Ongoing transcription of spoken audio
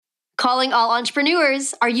Calling all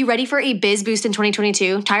entrepreneurs. Are you ready for a biz boost in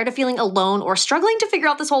 2022? Tired of feeling alone or struggling to figure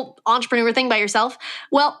out this whole entrepreneur thing by yourself?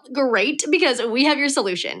 Well, great, because we have your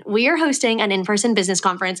solution. We are hosting an in-person business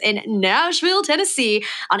conference in Nashville, Tennessee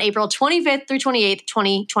on April 25th through 28th,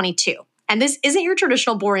 2022. And this isn't your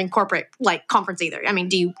traditional boring corporate conference either. I mean,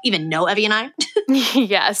 do you even know Evie and I?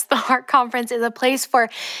 Yes, the Heart Conference is a place for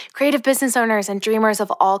creative business owners and dreamers of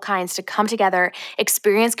all kinds to come together,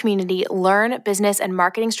 experience community, learn business and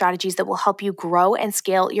marketing strategies that will help you grow and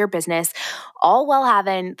scale your business, all while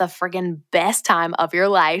having the friggin' best time of your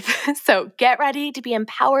life. So get ready to be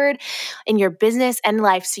empowered in your business and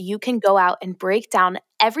life so you can go out and break down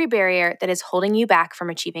every barrier that is holding you back from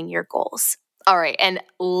achieving your goals. All right, and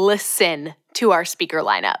listen to our speaker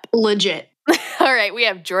lineup. Legit. All right, we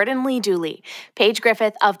have Jordan Lee Dooley, Paige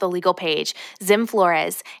Griffith of The Legal Page, Zim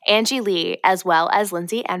Flores, Angie Lee, as well as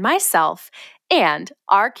Lindsay and myself, and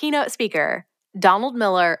our keynote speaker, Donald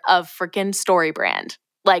Miller of frickin' StoryBrand.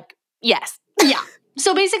 Yes. Yeah.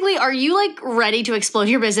 So basically, are you ready to explode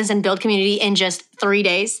your business and build community in just 3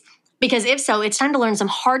 days? Because if so, it's time to learn some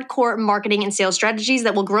hardcore marketing and sales strategies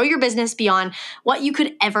that will grow your business beyond what you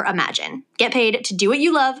could ever imagine. Get paid to do what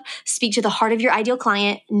you love, speak to the heart of your ideal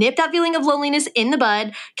client, nip that feeling of loneliness in the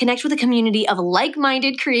bud, connect with a community of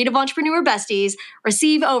like-minded creative entrepreneur besties,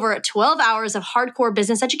 receive over 12 hours of hardcore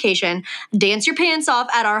business education, dance your pants off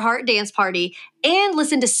at our Heart Dance Party, and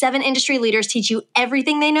listen to 7 industry leaders teach you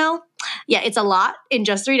everything they know. Yeah, it's a lot in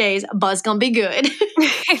just 3 days, but it's gonna be good.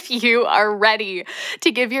 If you are ready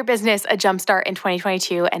to give your business a jumpstart in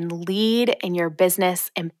 2022 and lead in your business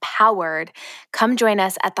empowered, come join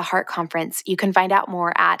us at the Heart Conference. You can find out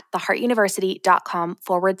more at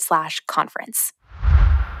theheartuniversity.com/conference.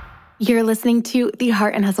 You're listening to the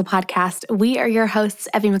Heart and Hustle podcast. We are your hosts,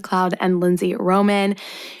 Evie McLeod and Lindsay Roman.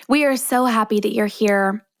 We are so happy that you're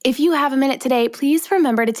here. If you have a minute today, please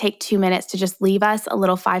remember to take 2 minutes to just leave us a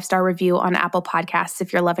little 5-star review on Apple Podcasts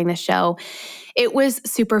if you're loving the show. It was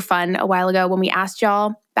super fun a while ago when we asked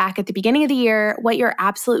y'all back at the beginning of the year what your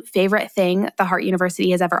absolute favorite thing the Heart University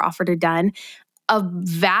has ever offered or done. A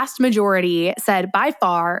vast majority said by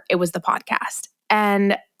far it was the podcast.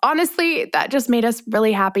 And honestly, that just made us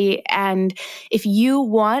really happy. And if you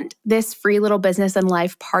want this free little business and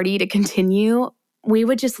life party to continue, we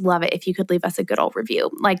would just love it if you could leave us a good old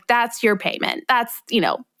review. That's your payment. That's,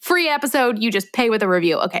 free episode. You just pay with a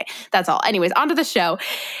review. Okay, that's all. Anyways, on to the show.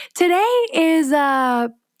 Today is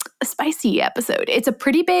a spicy episode. It's a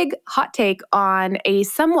pretty big hot take on a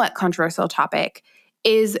somewhat controversial topic.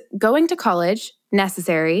 Is going to college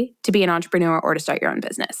necessary to be an entrepreneur or to start your own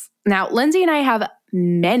business? Now, Lindsay and I have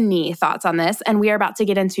many thoughts on this, and we are about to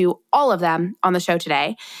get into all of them on the show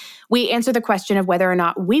today. We answer the question of whether or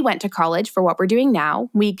not we went to college for what we're doing now.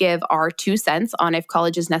 We give our 2 cents on if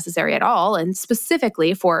college is necessary at all, and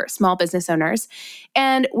specifically for small business owners.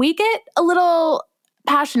 And we get a little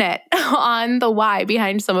passionate on the why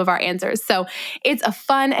behind some of our answers. So it's a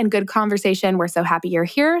fun and good conversation. We're so happy you're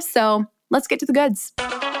here. So let's get to the goods.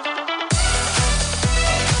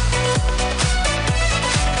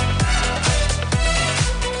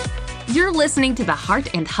 You're listening to the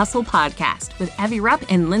Heart and Hustle podcast with Evie Rupp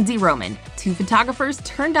and Lindsay Roman, 2 photographers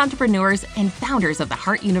turned entrepreneurs and founders of the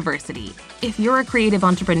Heart University. If you're a creative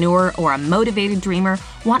entrepreneur or a motivated dreamer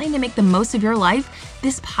wanting to make the most of your life,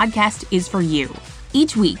 this podcast is for you.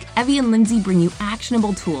 Each week, Evie and Lindsay bring you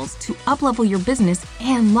actionable tools to uplevel your business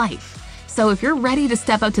and life. So if you're ready to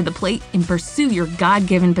step up to the plate and pursue your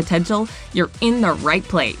God-given potential, you're in the right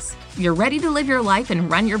place. You're ready to live your life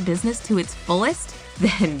and run your business to its fullest?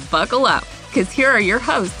 Then buckle up, because here are your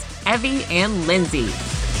hosts, Evie and Lindsay.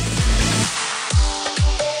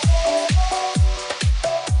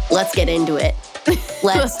 Let's get into it.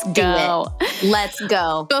 Let's go. Let's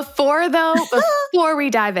go. Before we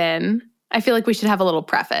dive in, I feel like we should have a little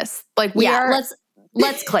preface.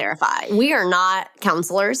 Let's clarify. We are not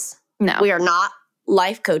counselors. No. We are not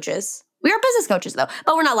life coaches. We are business coaches, though,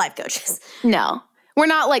 but we're not life coaches. No. We're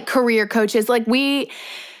not career coaches.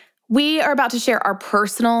 We are about to share our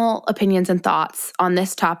personal opinions and thoughts on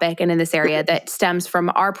this topic and in this area that stems from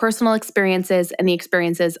our personal experiences and the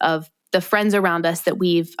experiences of the friends around us that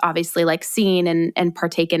we've obviously seen and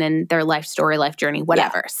partaken in their life story, life journey,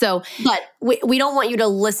 whatever. Yeah. So, but we don't want you to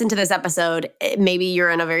listen to this episode. Maybe you're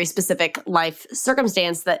in a very specific life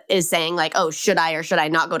circumstance that is saying oh, should I or should I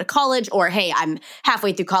not go to college? Or, hey, I'm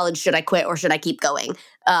halfway through college. Should I quit or should I keep going?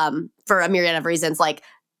 For a myriad of reasons,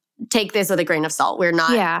 take this with a grain of salt. We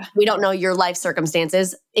don't know your life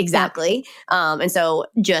circumstances exactly. And so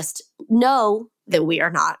just know that we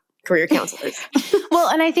are not career counselors. Well,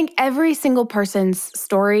 and I think every single person's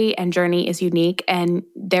story and journey is unique, and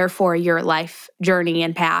therefore your life journey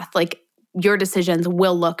and path, like your decisions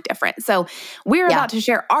will look different. So we're about to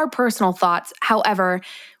share our personal thoughts. However,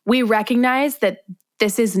 we recognize that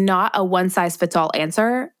this is not a one-size-fits-all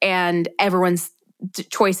answer, and everyone's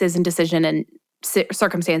choices and decision and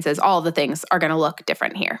circumstances, all of the things are going to look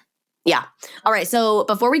different here. Yeah. All right. So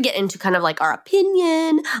before we get into kind of like our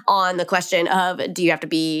opinion on the question of do you have to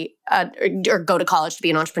be or go to college to be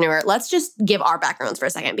an entrepreneur, let's just give our backgrounds for a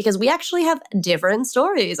second because we actually have different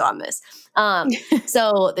stories on this.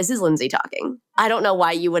 So this is Lindsay talking. I don't know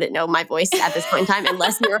why you wouldn't know my voice at this point in time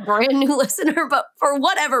unless you're a brand new listener, but for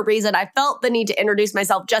whatever reason, I felt the need to introduce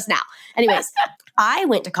myself just now. Anyways, I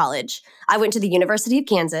went to college. I went to the University of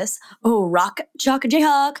Kansas. Oh, Rock Chalk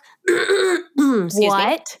Jayhawk. Excuse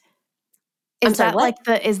me. Is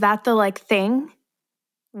that the like thing?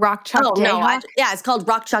 Rock Chalk Jayhawk? Yeah, it's called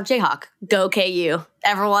Rock Chalk Jayhawk. Go KU.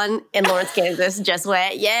 Everyone in Lawrence, Kansas just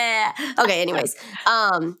went, yeah. Okay, anyways.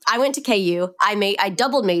 I went to KU. I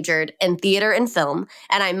double majored in theater and film,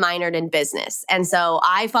 and I minored in business. And so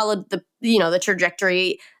I followed the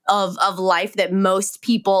trajectory of life that most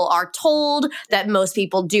people are told, that most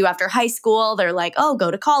people do after high school. They're like, oh,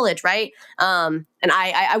 go to college, right? And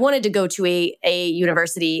I wanted to go to a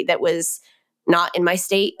university that was not in my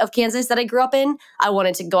state of Kansas that I grew up in. I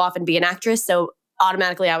wanted to go off and be an actress. So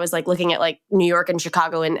automatically I was like looking at like New York and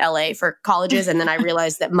Chicago and LA for colleges. And then I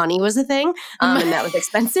realized that money was a thing and that was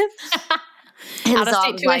expensive.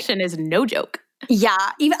 Out-of-state tuition is no joke. Yeah.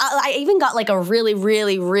 I even got like a really,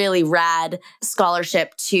 really, really rad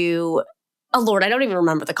scholarship to, oh Lord, I don't even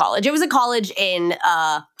remember the college. It was a college in,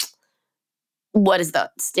 what is the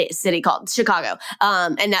city called? Chicago.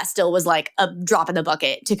 And that still was like a drop in the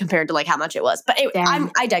bucket to compare to like how much it was. But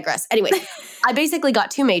I digress. Anyway, I basically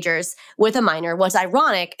got 2 majors with a minor. What's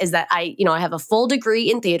ironic is that I have a full degree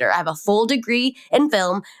in theater. I have a full degree in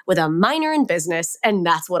film with a minor in business. And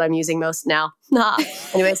that's what I'm using most now.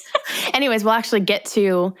 Anyways, we'll actually get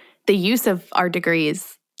to the use of our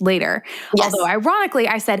degrees later. Yes. Although ironically,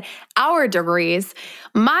 I said our degrees.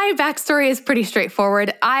 My backstory is pretty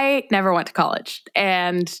straightforward. I never went to college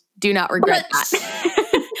and do not regret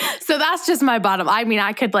that. So that's just my bottom. I mean,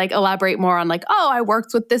 I could like elaborate more on like, oh, I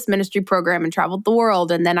worked with this ministry program and traveled the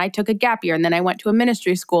world. And then I took a gap year and then I went to a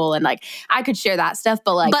ministry school and like, I could share that stuff.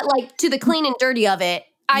 But like to the clean and dirty of it,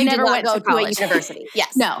 I never went to a university.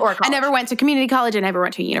 Yes. No, or I never went to community college. I never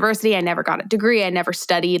went to a university. I never got a degree. I never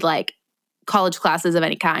studied like college classes of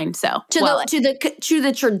any kind. So to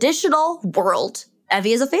the traditional world,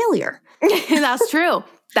 Evie is a failure. That's true.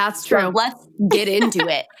 That's true. So let's get into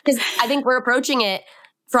it because I think we're approaching it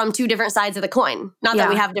from 2 different sides of the coin. Not that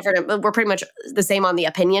we have different, but we're pretty much the same on the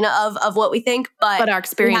opinion of what we think, but our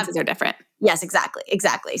experiences are different. Yes,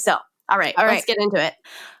 exactly. So, all right, let's get into it.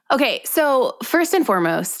 Okay, so first and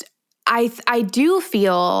foremost, I do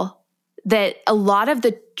feel that a lot of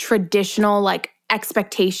the traditional like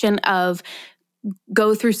expectation of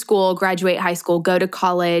go through school, graduate high school, go to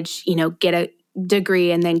college, get a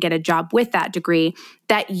degree and then get a job with that degree,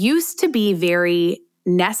 that used to be very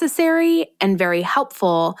necessary and very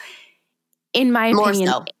helpful, in my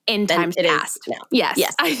opinion, in times past.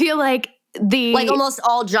 Yes. I feel like almost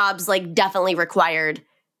all jobs like definitely required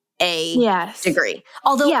a degree.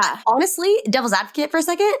 Although honestly, devil's advocate for a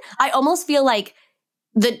second, I almost feel like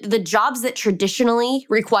the jobs that traditionally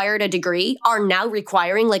required a degree are now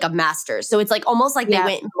requiring like a master's. So it's like almost like they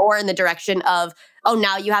went more in the direction of, oh,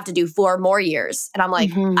 now you have to do 4 more years. And I'm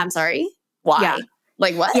like, I'm sorry, why? Yeah.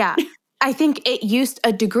 Like what? Yeah. I think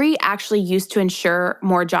a degree actually used to ensure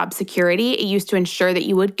more job security. It used to ensure that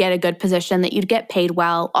you would get a good position, that you'd get paid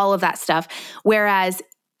well, all of that stuff. Whereas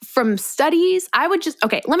from studies, let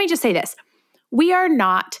me just say this. We are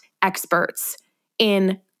not experts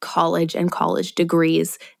in college and college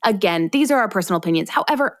degrees. Again, these are our personal opinions.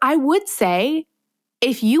 However, I would say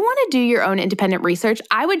if you want to do your own independent research,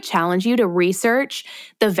 I would challenge you to research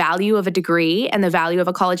the value of a degree and the value of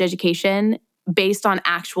a college education based on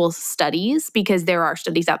actual studies, because there are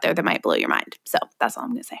studies out there that might blow your mind. So that's all I'm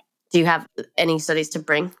going to say. Do you have any studies to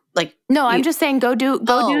bring? No, I'm just saying go do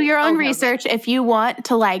your own research if you want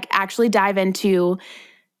to like actually dive into,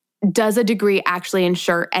 does a degree actually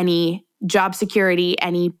ensure any job security,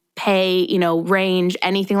 any pay, range,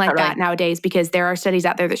 anything like that nowadays, because there are studies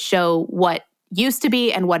out there that show what used to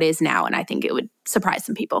be and what is now. And I think it would surprise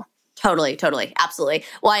some people. Totally. Absolutely.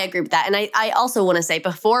 Well, I agree with that. And I also want to say,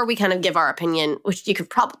 before we kind of give our opinion, which you could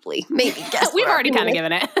probably maybe guess. We've already kind of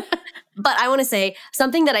given it. But I want to say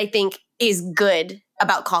something that I think is good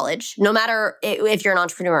about college, no matter if you're an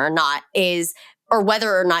entrepreneur or not, is or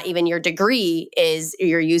whether or not even your degree is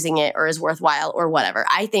you're using it or is worthwhile or whatever.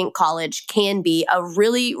 I think college can be a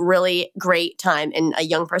really, really great time in a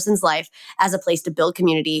young person's life as a place to build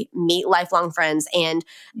community, meet lifelong friends, and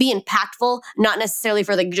be impactful, not necessarily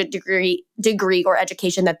for the degree or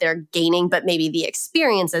education that they're gaining, but maybe the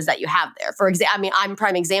experiences that you have there. For example, I mean, I'm a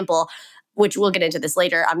prime example, which we'll get into this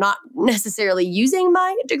later. I'm not necessarily using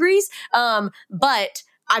my degrees, but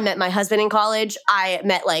I met my husband in college. I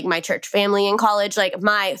met like my church family in college. Like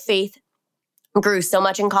my faith grew so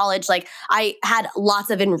much in college. Like I had lots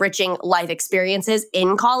of enriching life experiences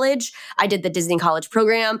in college. I did the Disney College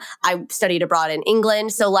program. I studied abroad in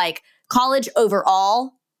England. So like college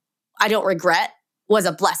overall, I don't regret, was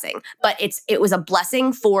a blessing, but it was a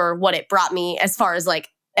blessing for what it brought me as far as like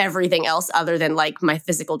everything else other than like my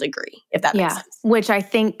physical degree, if that makes sense. Which I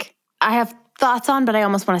think I have thoughts on, but I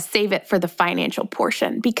almost want to save it for the financial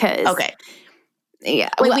portion because... Okay. Yeah.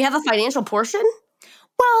 Wait, we have a financial portion?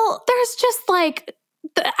 Well, there's just like,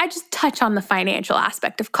 I just touch on the financial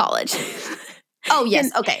aspect of college. Oh,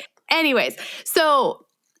 yes. Okay. Anyways, so,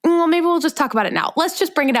 well, maybe we'll just talk about it now. Let's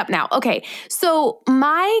just bring it up now. Okay. So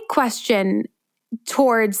my question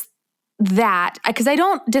towards that, because I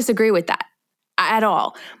don't disagree with that at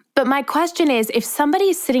all. But my question is, if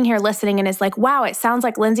somebody's sitting here listening and is like, wow, it sounds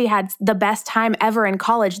like Lindsay had the best time ever in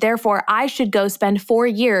college, therefore I should go spend 4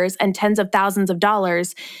 years and tens of thousands of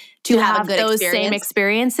dollars to have those same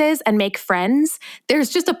experiences and make friends. There's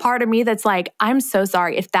just a part of me that's like, I'm so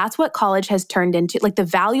sorry. If that's what college has turned into, like the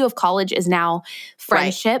value of college is now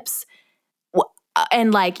friendships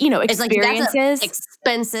and like, you know, experiences. It's like, that's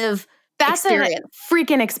expensive. That's experience. A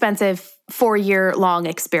freaking expensive 4-year-long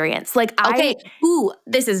experience. Like,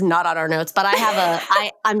 this is not on our notes, but I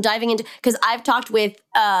have I'm diving into, because I've talked with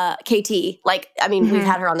KT. Like, I mean, we've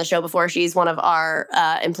had her on the show before. She's one of our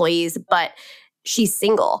employees, but she's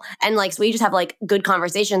single. And like, so we just have like good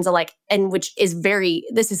conversations of like, and which is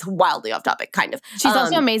this is wildly off topic, kind of. She's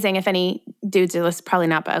also amazing. If any dudes are listening, probably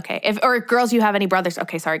not, but okay. Or girls, you have any brothers?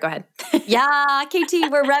 Okay, sorry, go ahead. Yeah, KT,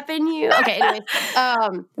 we're repping you. Okay, anyway.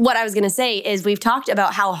 What I was going to say is we've talked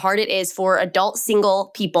about how hard it is for adult single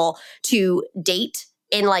people to date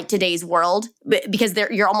in like today's world, because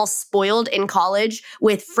you're almost spoiled in college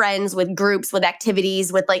with friends, with groups, with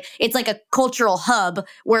activities, with like, it's like a cultural hub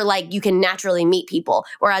where like you can naturally meet people.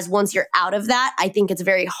 Whereas once you're out of that, I think it's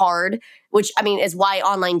very hard, which I mean is why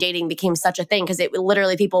online dating became such a thing. Because it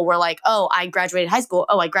literally, people were like, oh, I graduated high school.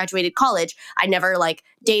 Oh, I graduated college. I never like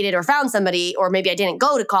dated or found somebody, or maybe I didn't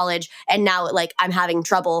go to college. And now like I'm having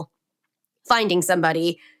trouble finding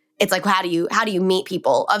somebody. It's like, how do you meet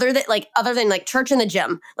people other than like church and the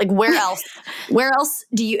gym? Like where else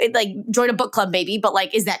do you like join a book club maybe, but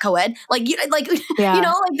like, is that co-ed? Like, you know,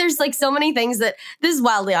 like there's like so many things that this is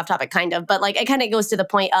wildly off topic kind of, but like it kind of goes to the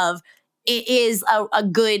point of it is a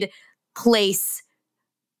good place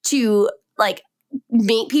to like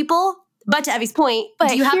meet people. But to Evie's point,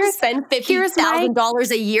 do you have to spend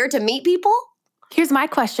 $50,000 a year to meet people? Here's my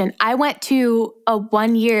question. I went to a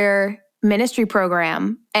 1-year ministry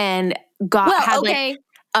program and like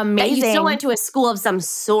amazing. You still went to a school of some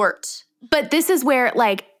sort. But this is where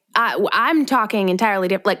like I'm talking entirely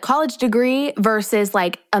different. Like college degree versus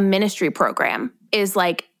like a ministry program is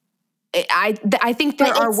like I think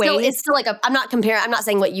there are ways. It's still like I'm not comparing. I'm not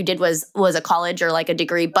saying what you did was a college or like a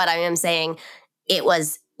degree, but I am saying it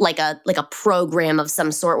was like a program of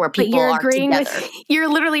some sort where people are together. You're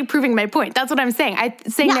literally proving my point. That's what I'm saying. I'm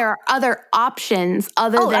saying there are other options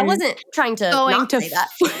other than I wasn't trying to say that.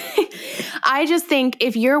 I just think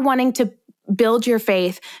if you're wanting to build your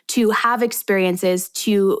faith, to have experiences,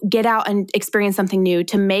 to get out and experience something new,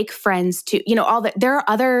 to make friends, to, you know, all that, there are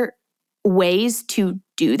other ways to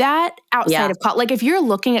do that outside of college. Like if you're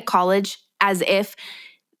looking at college as if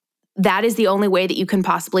that is the only way that you can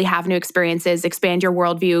possibly have new experiences, expand your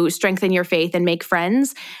worldview, strengthen your faith, and make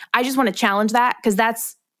friends, I just want to challenge that, because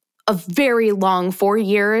that's a very long 4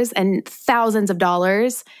 years and thousands of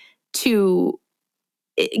dollars to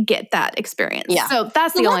get that experience. Yeah. So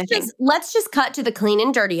that's the only thing. Let's just cut to the clean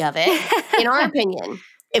and dirty of it. In our opinion,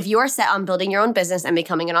 if you are set on building your own business and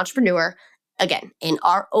becoming an entrepreneur, again, in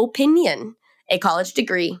our opinion, a college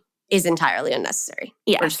degree is entirely unnecessary.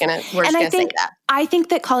 Yes. We're just gonna say that. I think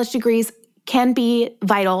that college degrees can be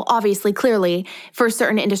vital, obviously, clearly, for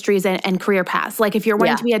certain industries and career paths. Like if you're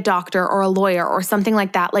wanting to be a doctor or a lawyer or something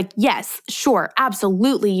like that, like, yes, sure,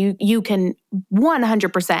 absolutely, you can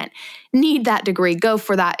 100% need that degree, go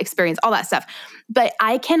for that experience, all that stuff. But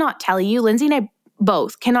I cannot tell you, Lindsay and I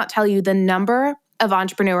both cannot tell you the number of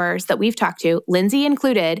entrepreneurs that we've talked to, Lindsay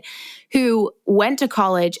included, who went to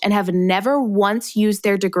college and have never once used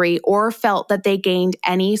their degree or felt that they gained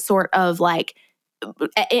any sort of like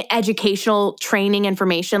educational training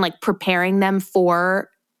information, like preparing them for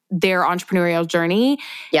their entrepreneurial journey,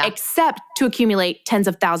 except to accumulate tens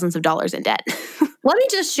of thousands of dollars in debt. Let me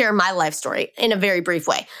just share my life story in a very brief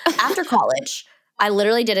way. After college, I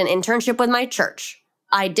literally did an internship with my church.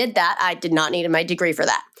 I did that. I did not need my degree for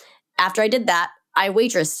that. After I did that, I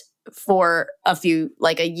waitressed for a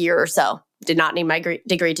year or so. Did not need my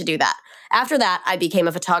degree to do that. After that, I became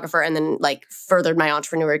a photographer and then furthered my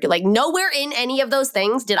entrepreneur. Nowhere in any of those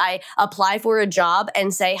things did I apply for a job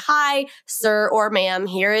and say, "Hi, sir or ma'am,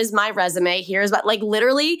 here is my resume. Here's my,"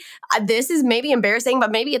 literally, this is maybe embarrassing, but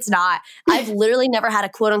maybe it's not. I've literally never had a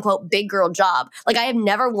quote unquote big girl job. I have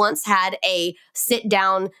never once had a sit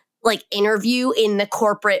down interview in the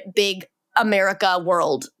corporate big America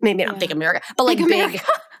world. Maybe not big America, but big.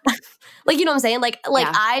 You know what I'm saying?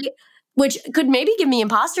 Which could maybe give me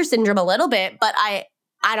imposter syndrome a little bit, but I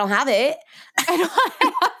don't have it. I don't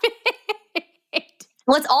have it.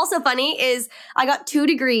 What's also funny is I got 2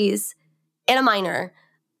 degrees and a minor.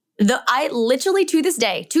 I literally to this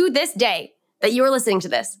day that you are listening to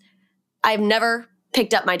this, I've never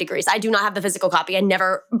picked up my degrees. I do not have the physical copy. I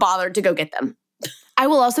never bothered to go get them. I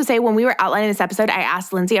will also say when we were outlining this episode, I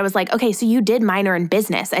asked Lindsay, I was like, okay, so you did minor in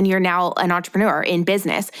business and you're now an entrepreneur in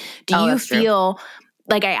business. Do you feel...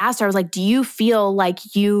 I asked her, I was like, do you feel like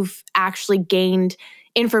you've actually gained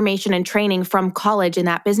information and training from college in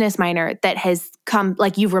that business minor that has come,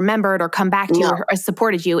 you've remembered or come back to you or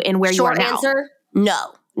supported you in where you are now? Short answer,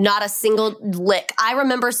 no. Not a single lick. I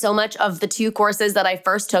remember so much of the 2 courses that I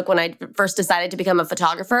first took when I first decided to become a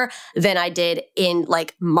photographer than I did in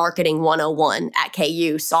marketing 101 at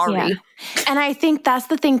KU. Sorry. Yeah. And I think that's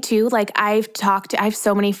the thing too. I have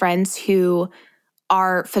so many friends who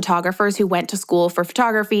are photographers who went to school for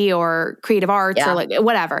photography or creative arts or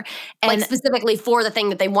whatever. And specifically for the thing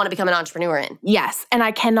that they want to become an entrepreneur in. Yes. And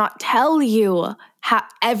I cannot tell you how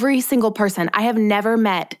every single person, I have never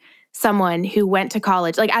met someone who went to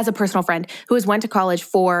college, as a personal friend, who went to college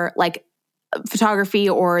for photography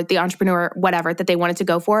or the entrepreneur, whatever, that they wanted to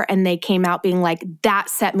go for. And they came out being that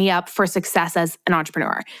set me up for success as an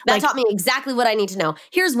entrepreneur. That taught me exactly what I need to know.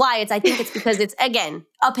 Here's why I think it's because it's, again,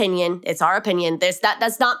 opinion. It's our opinion.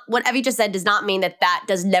 That's not, what Evie just said does not mean that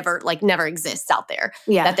does never exists out there.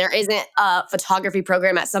 Yeah. That there isn't a photography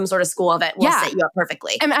program at some sort of school that will set you up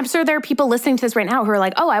perfectly. And I'm sure there are people listening to this right now who are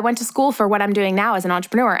like, oh, I went to school for what I'm doing now as an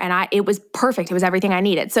entrepreneur. And it was perfect. It was everything I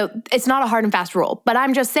needed. So it's not a hard and fast rule, but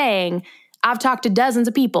I'm just saying, I've talked to dozens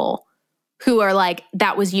of people who are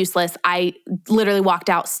that was useless. I literally walked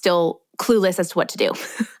out still clueless as to what to do.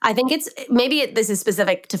 I think this is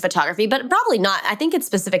specific to photography, but probably not. I think it's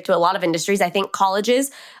specific to a lot of industries. I think colleges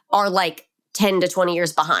are 10 to 20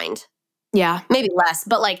 years behind. Yeah. Maybe less,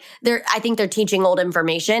 but I think they're teaching old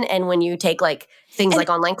information. And when you take things like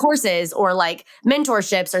online courses or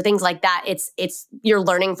mentorships or things like that, it's you're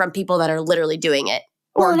learning from people that are literally doing it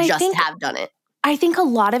or just have done it. I think a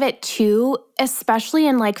lot of it too, especially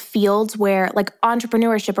in fields where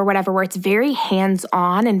entrepreneurship or whatever, where it's very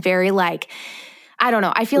hands-on and very I don't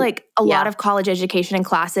know. I feel a lot of college education and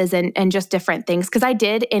classes and just different things. Because I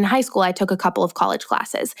did in high school, I took a couple of college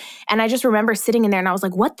classes. And I just remember sitting in there and I was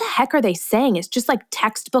like, what the heck are they saying? It's just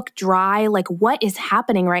textbook dry. What is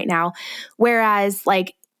happening right now? Whereas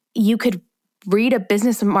you could read a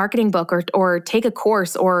business and marketing book or take a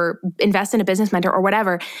course or invest in a business mentor or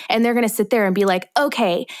whatever. And they're going to sit there and be like,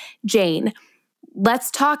 okay, Jane,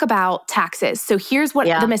 let's talk about taxes. So here's what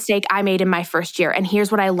the mistake I made in my first year. And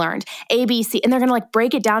here's what I learned, A, B, C. And they're going to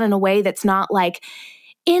break it down in a way that's not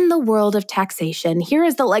in the world of taxation, here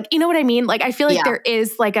is the you know what I mean? I feel there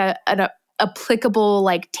is an applicable,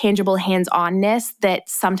 tangible hands-onness that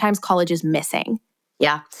sometimes college is missing.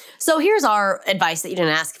 Yeah. So here's our advice that you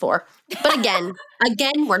didn't ask for. But again,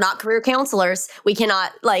 we're not career counselors. We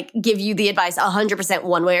cannot give you the advice 100%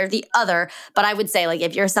 one way or the other. But I would say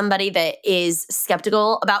if you're somebody that is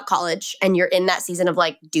skeptical about college and you're in that season of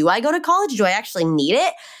do I go to college? Do I actually need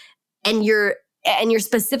it? And you're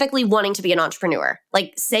specifically wanting to be an entrepreneur.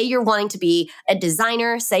 Say you're wanting to be a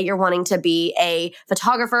designer, say you're wanting to be a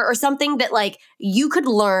photographer or something that you could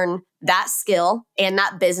learn that skill and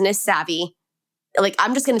that business savvy.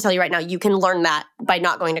 I'm just going to tell you right now, you can learn that by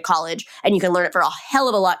not going to college, and you can learn it for a hell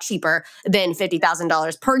of a lot cheaper than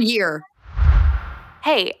 $50,000 per year.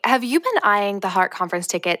 Hey, have you been eyeing the Heart Conference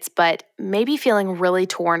tickets, but maybe feeling really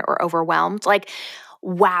torn or overwhelmed?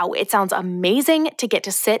 Wow, it sounds amazing to get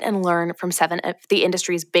to sit and learn from 7 of the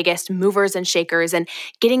industry's biggest movers and shakers, and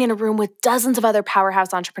getting in a room with dozens of other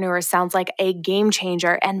powerhouse entrepreneurs sounds like a game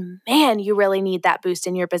changer. And man, you really need that boost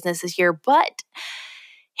in your business this year, but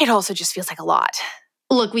it also just feels like a lot.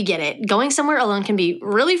 Look, we get it. Going somewhere alone can be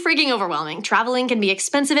really freaking overwhelming. Traveling can be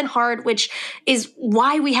expensive and hard, which is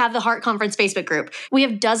why we have the Heart Conference Facebook group. We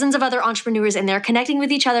have dozens of other entrepreneurs in there connecting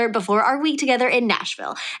with each other before our week together in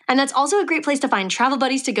Nashville. And that's also a great place to find travel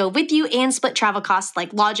buddies to go with you and split travel costs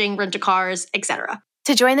like lodging, rent-a-cars, etc.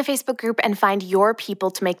 To join the Facebook group and find your people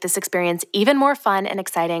to make this experience even more fun and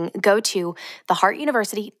exciting, go to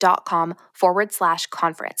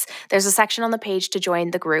theheartuniversity.com/conference. There's a section on the page to join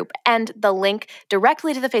the group, and the link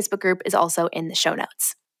directly to the Facebook group is also in the show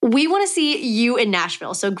notes. We want to see you in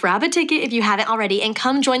Nashville, so grab a ticket if you haven't already and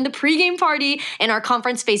come join the pregame party in our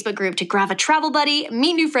conference Facebook group to grab a travel buddy,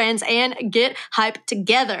 meet new friends, and get hyped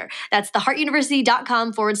together. That's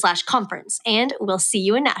theheartuniversity.com/conference, and we'll see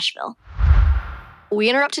you in Nashville. We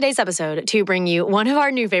interrupt today's episode to bring you one of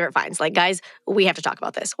our new favorite finds. Like, guys, we have to talk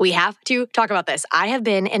about this. We have to talk about this. I have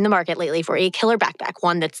been in the market lately for a killer backpack,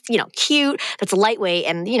 one that's, cute, that's lightweight,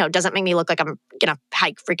 and, doesn't make me look like I'm gonna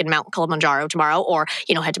hike freaking Mount Kilimanjaro tomorrow or,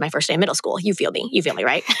 head to my first day of middle school. You feel me,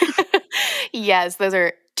 right? Yes, those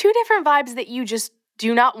are two different vibes that you just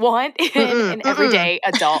do not want in an everyday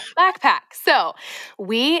adult backpack. So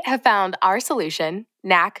we have found our solution,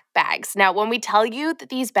 Knack bags. Now, when we tell you that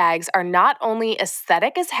these bags are not only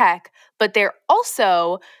aesthetic as heck, but they're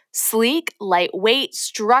also sleek, lightweight,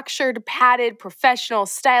 structured, padded, professional,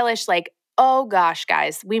 stylish, oh gosh,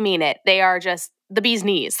 guys, we mean it. They are just the bee's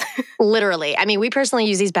knees. Literally. I mean, we personally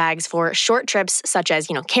use these bags for short trips such as,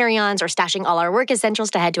 carry-ons or stashing all our work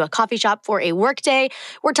essentials to head to a coffee shop for a work day.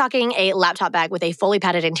 We're talking a laptop bag with a fully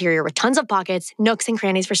padded interior with tons of pockets, nooks and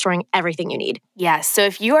crannies for storing everything you need. Yes. So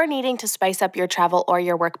if you are needing to spice up your travel or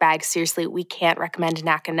your work bag, seriously, we can't recommend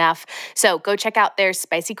Knack enough. So go check out their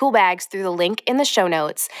spicy cool bags through the link in the show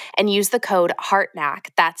notes and use the code HEARTKNACK.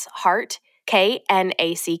 That's HEART,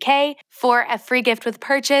 KNACK, for a free gift with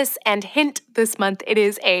purchase. And hint, this month it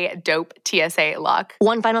is a dope TSA lock.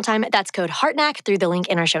 One final time, that's code HEARTKNACK through the link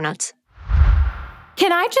in our show notes.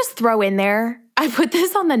 Can I just throw in there? I put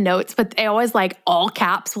this on the notes, but they always all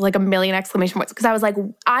caps with a million exclamation points because I was like,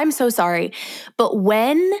 I'm so sorry. But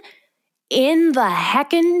when in the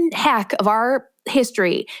heck of our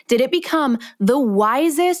history did it become the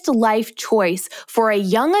wisest life choice for a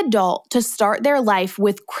young adult to start their life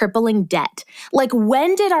with crippling debt?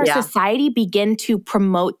 When did our society begin to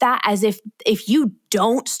promote that as if you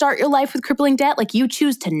don't start your life with crippling debt, you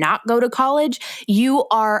choose to not go to college, you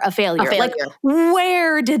are a failure.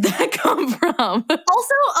 Where did that come from?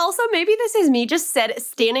 Also, maybe this is me just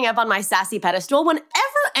standing up on my sassy pedestal. Whenever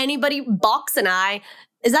anybody balks an eye,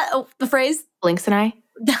 is that the phrase? Blinks an eye?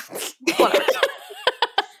 Whatever.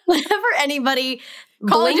 Whenever anybody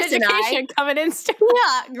college blinks an education eye, coming in.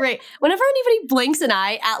 Yeah, great. Whenever anybody blinks an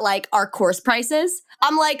eye at our course prices,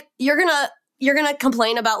 I'm like, you're gonna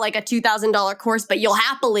complain about a $2,000 course, but you'll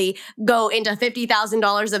happily go into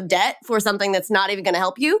 $50,000 of debt for something that's not even gonna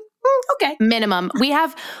help you. Okay, minimum. We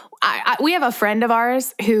have a friend of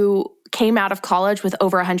ours who came out of college with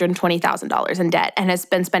over $120,000 in debt and has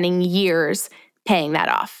been spending years paying that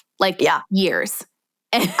off. Years.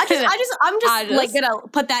 I'm just gonna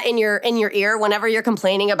put that in your ear whenever you're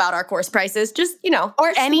complaining about our course prices. Just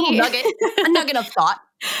or any a nugget of thought.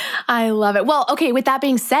 I love it. Well, okay. With that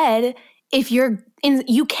being said, if you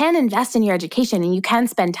can invest in your education and you can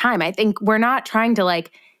spend time. I think we're not trying to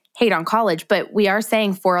hate on college, but we are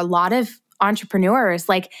saying for a lot of entrepreneurs,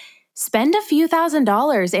 spend a few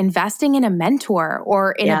 $1,000s investing in a mentor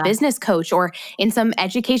or in a business coach or in some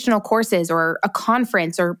educational courses or a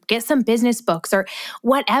conference or get some business books or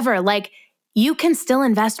whatever. You can still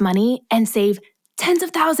invest money and save tens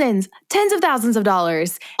of thousands of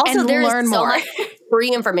dollars also, and there learn is so more. much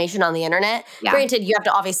free information on the internet. Yeah. Granted, you have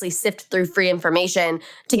to obviously sift through free information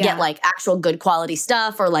to get actual good quality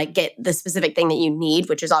stuff or get the specific thing that you need,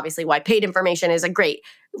 which is obviously why paid information is a great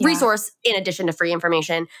resource in addition to free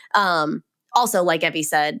information. Also, like Evie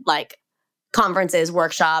said, conferences,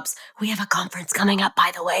 workshops. We have a conference coming up,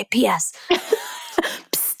 by the way. P.S.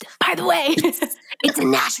 Psst, by the way, it's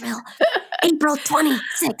in Nashville, April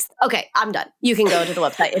 26th. Okay, I'm done. You can go to the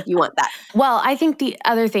website if you want that. Well, I think the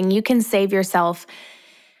other thing, you can save yourself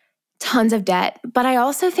tons of debt, but I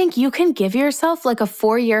also think you can give yourself a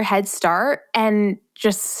 4-year head start and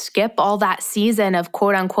just skip all that season of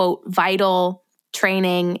quote unquote vital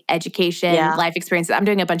training, education, life experiences. I'm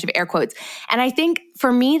doing a bunch of air quotes. And I think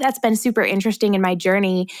for me, that's been super interesting in my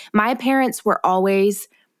journey. My parents were always,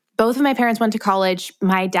 both of my parents went to college.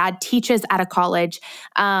 My dad teaches at a college.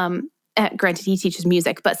 Granted, he teaches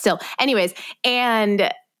music, but still. Anyways,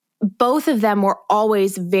 and both of them were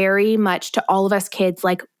always very much to all of us kids,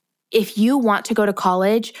 if you want to go to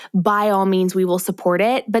college, by all means, we will support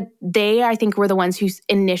it. But they, I think, were the ones who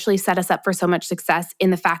initially set us up for so much success in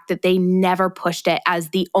the fact that they never pushed it as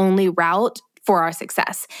the only route for our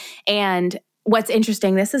success. And what's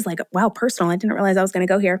interesting, this is like, wow, personal. I didn't realize I was going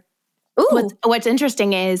to go here. What's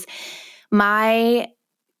interesting is my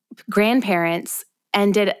grandparents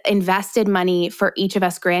invested money for each of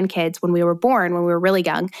us grandkids when we were born, when we were really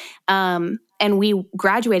young. And we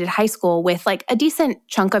graduated high school with like a decent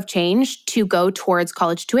chunk of change to go towards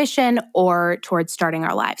college tuition or towards starting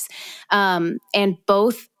our lives. And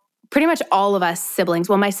pretty much all of us siblings,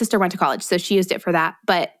 well, my sister went to college, so she used it for that.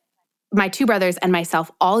 But my two brothers and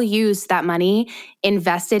myself all used that money,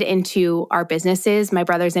 invested into our businesses. My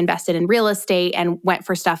brothers invested in real estate and went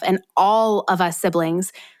for stuff. And all of us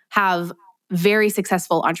siblings have very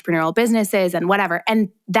successful entrepreneurial businesses and whatever. And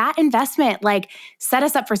that investment like set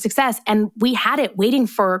us up for success. And we had it waiting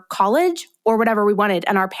for college or whatever we wanted.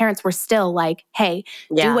 And our parents were still like, hey,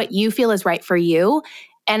 do what you feel is right for you.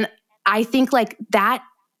 And I think like that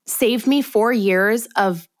saved me 4 years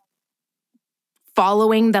of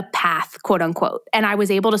following the path, quote unquote. And I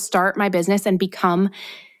was able to start my business and become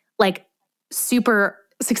like super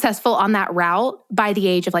successful on that route by the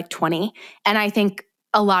age of like 20. And I think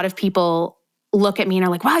a lot of people look at me and are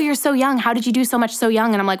like, wow, you're so young. How did you do so much so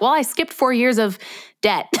young? And I'm like, well, I skipped 4 years of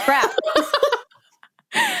debt. Crap.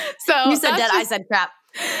 So you said debt, I said crap.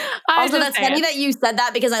 Also, that's funny that you said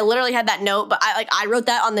that because I literally had that note, but I wrote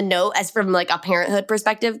that on the note as from like a parenthood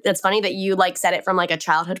perspective. That's funny that you like said it from like a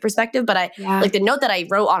childhood perspective, but like the note that I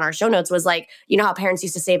wrote on our show notes was like, you know how parents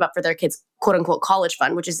used to save up for their kids' quote unquote college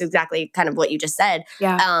fund, which is exactly kind of what you just said.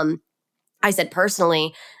 Yeah. I said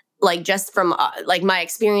personally, like just from like my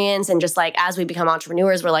experience and just like as we become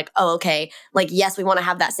entrepreneurs, we're like, oh, okay. Like, yes, we want to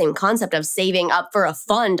have that same concept of saving up for a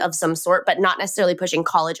fund of some sort, but not necessarily pushing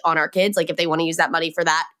college on our kids. Like if they want to use that money for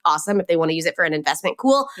that, awesome. If they want to use it for an investment,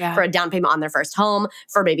 cool. Yeah. For a down payment on their first home,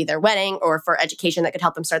 for maybe their wedding or for education that could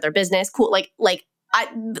help them start their business. Cool. Like I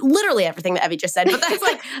literally everything that Evie just said, but that's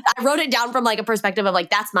like, I wrote it down from like a perspective of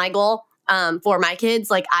like, that's my goal for my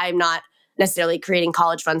kids. Like I'm not necessarily creating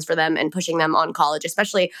college funds for them and pushing them on college,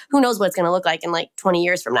 especially who knows what it's going to look like in like 20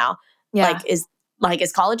 years from now. Yeah. Is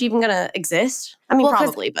college even going to exist? I mean,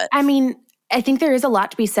 probably, but I mean, I think there is a lot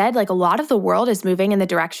to be said. Like a lot of the world is moving in the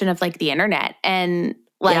direction of like the internet and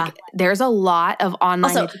like there's a lot of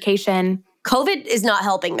online education. COVID is not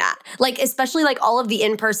helping that. Like, especially like all of the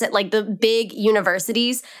in-person, like the big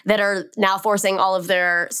universities that are now forcing all of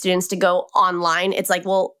their students to go online. It's like,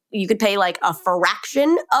 well, you could pay like a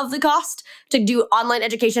fraction of the cost to do online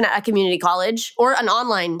education at a community college or an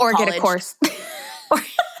online or college. Get a course.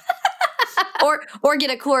 or get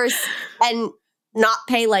a course and not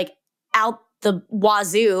pay like out the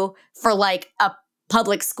wazoo for like a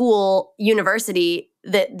public school university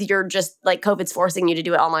that you're just like COVID's forcing you to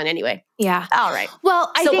do it online anyway. Yeah. All right.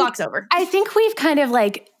 Well, I think we've kind of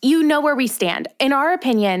like, you know where we stand. In our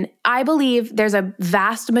opinion, I believe there's a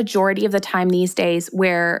vast majority of the time these days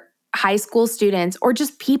where high school students or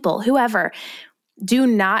just people, whoever, do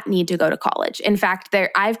not need to go to college. In fact,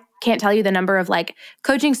 I can't tell you the number of like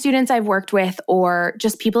coaching students I've worked with or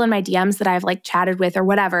just people in my DMs that I've like chatted with or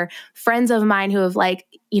whatever, friends of mine who have like,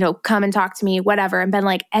 you know, come and talk to me, whatever, and been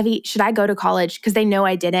like, Evie, should I go to college? Because they know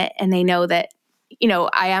I did it and they know that, you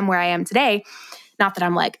know, I am where I am today. Not that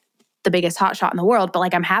I'm like the biggest hotshot in the world, but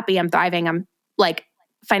like I'm happy, I'm thriving, I'm like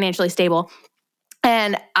financially stable.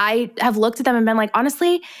 And I have looked at them and been like,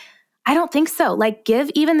 honestly, I don't think so. Like give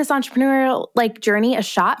even this entrepreneurial like journey a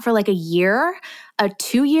shot for like a year,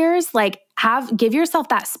 2 years, like give yourself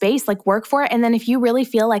that space, like work for it. And then if you really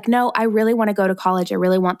feel like, no, I really want to go to college, I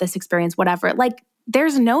really want this experience, whatever, like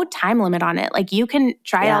there's no time limit on it. Like you can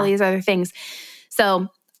try all these other things. So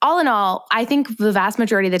all in all, I think the vast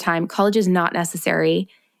majority of the time, college is not necessary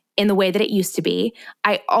in the way that it used to be.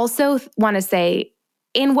 I also want to say,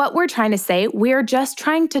 in what we're trying to say, we're just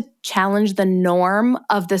trying to challenge the norm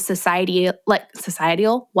of the societal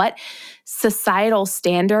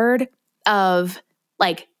standard of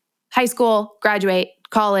like high school, graduate,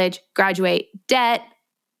 college, graduate, debt,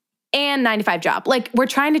 and 9-to-5 job. Like we're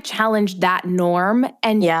trying to challenge that norm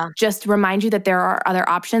and just remind you that there are other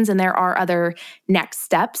options and there are other next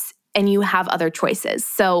steps and you have other choices.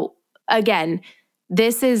 So again,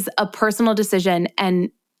 this is a personal decision,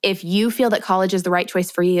 and if you feel that college is the right choice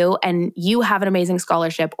for you and you have an amazing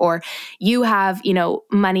scholarship or you have, you know,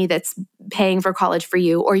 money that's paying for college for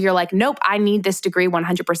you, or you're like, nope, I need this degree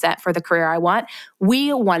 100% for the career I want, we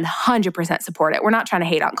 100% support it. We're not trying to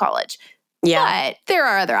hate on college. Yeah. But there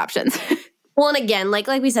are other options. Well, and again, like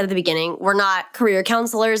we said at the beginning, we're not career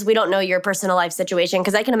counselors. We don't know your personal life situation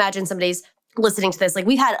because I can imagine somebody's listening to this, like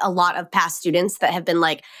we've had a lot of past students that have been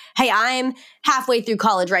like, hey, I'm halfway through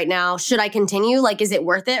college right now. Should I continue? Like, is it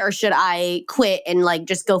worth it? Or should I quit and like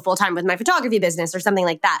just go full time with my photography business or something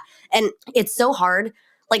like that? And it's so hard.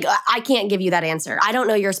 Like, I can't give you that answer. I don't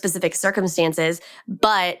know your specific circumstances,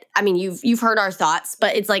 but I mean, you've heard our thoughts,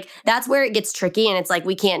 but it's like, that's where it gets tricky. And it's like,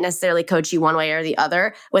 we can't necessarily coach you one way or the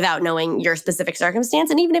other without knowing your specific circumstance.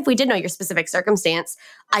 And even if we did know your specific circumstance,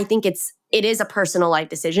 I think it is a personal life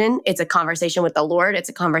decision. It's a conversation with the Lord. It's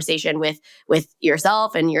a conversation with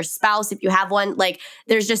yourself and your spouse, if you have one. Like,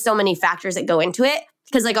 there's just so many factors that go into it.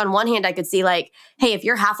 Because like on one hand, I could see like, hey, if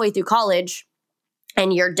you're halfway through college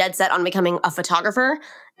and you're dead set on becoming a photographer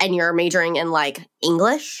and you're majoring in like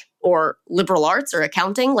English or liberal arts or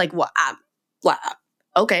accounting, like what?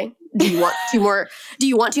 Okay. Do you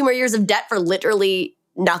want two more years of debt for literally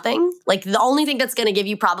nothing? Like the only thing that's going to give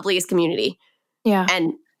you probably is community. Yeah.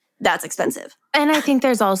 And that's expensive. And I think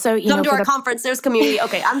there's also, come to our conference, there's community.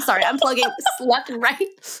 Okay, I'm sorry. I'm plugging left and right.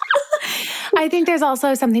 I think there's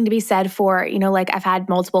also something to be said for, like I've had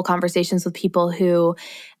multiple conversations with people who,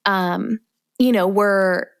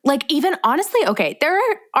 were like, even honestly, okay, there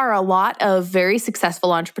are a lot of very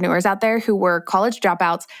successful entrepreneurs out there who were college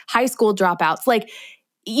dropouts, high school dropouts. Like,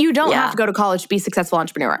 you don't have to go to college to be a successful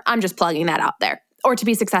entrepreneur. I'm just plugging that out there, or to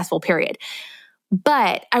be successful, period.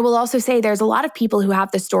 But I will also say there's a lot of people who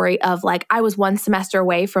have the story of like, I was one semester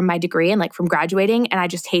away from my degree and like from graduating, and I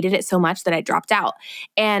just hated it so much that I dropped out.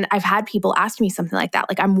 And I've had people ask me something like that,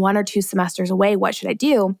 like, I'm 1 or 2 semesters away. What should I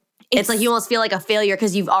do? It's like you almost feel like a failure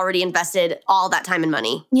because you've already invested all that time and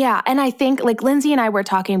money. Yeah. And I think like Lindsay and I were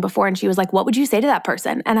talking before, and she was like, what would you say to that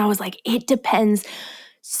person? And I was like, it depends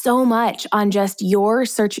so much on just your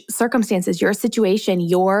circumstances, your situation,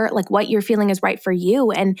 your like what you're feeling is right for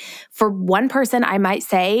you. And for one person, I might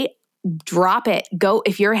say, drop it. Go.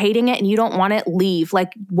 If you're hating it and you don't want it, leave.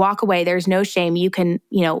 Like, walk away. There's no shame. You can,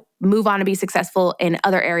 move on to be successful in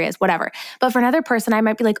other areas, whatever. But for another person, I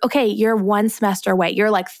might be like, okay, you're 1 semester away.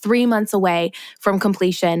 You're like 3 months away from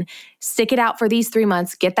completion. Stick it out for these 3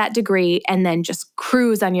 months, get that degree, and then just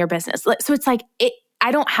cruise on your business. So it's like,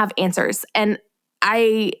 I don't have answers. And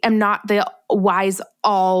I am not the wise,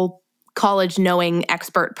 all college knowing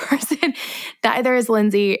expert person. Neither is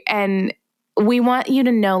Lindsay. And we want you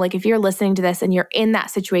to know, like, if you're listening to this and you're in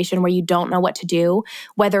that situation where you don't know what to do,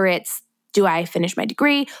 whether it's, do I finish my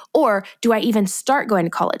degree, or do I even start going to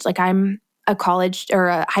college? Like, I'm a college or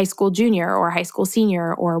a high school junior or a high school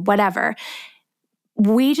senior or whatever.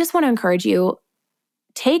 We just want to encourage you,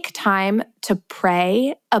 take time to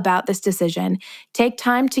pray about this decision. Take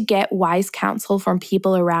time to get wise counsel from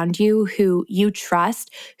people around you who you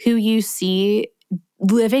trust, who you see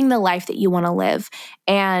living the life that you want to live,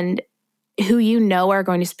 and who you know are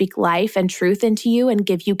going to speak life and truth into you and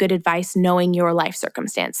give you good advice knowing your life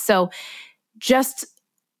circumstance. So just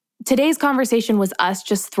today's conversation was us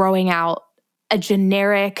just throwing out a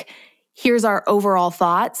generic, here's our overall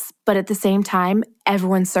thoughts, but at the same time,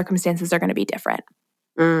 everyone's circumstances are going to be different.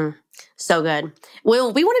 So good.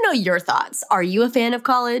 Well, we want to know your thoughts. Are you a fan of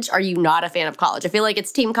college? Are you not a fan of college? I feel like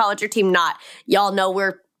it's team college or team not. Y'all know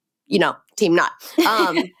we're, team not.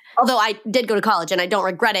 Although I did go to college and I don't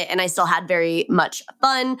regret it, and I still had very much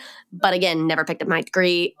fun, but again, never picked up my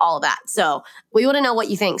degree, all of that. So we want to know what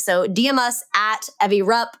you think. So DM us at Evie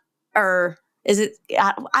Rupp, or is it,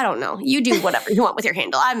 I don't know. You do whatever you want with your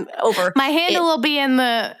handle. I'm over. My handle will be in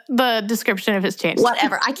the description if it's changed.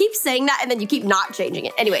 Whatever. I keep saying that and then you keep not changing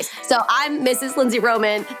it. Anyways, so I'm Mrs. Lindsay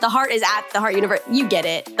Roman. The Heart is at the Heart University. You get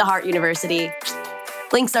it. The Heart University.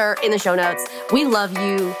 Links are in the show notes. We love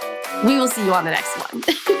you. We will see you on the next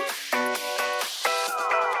one.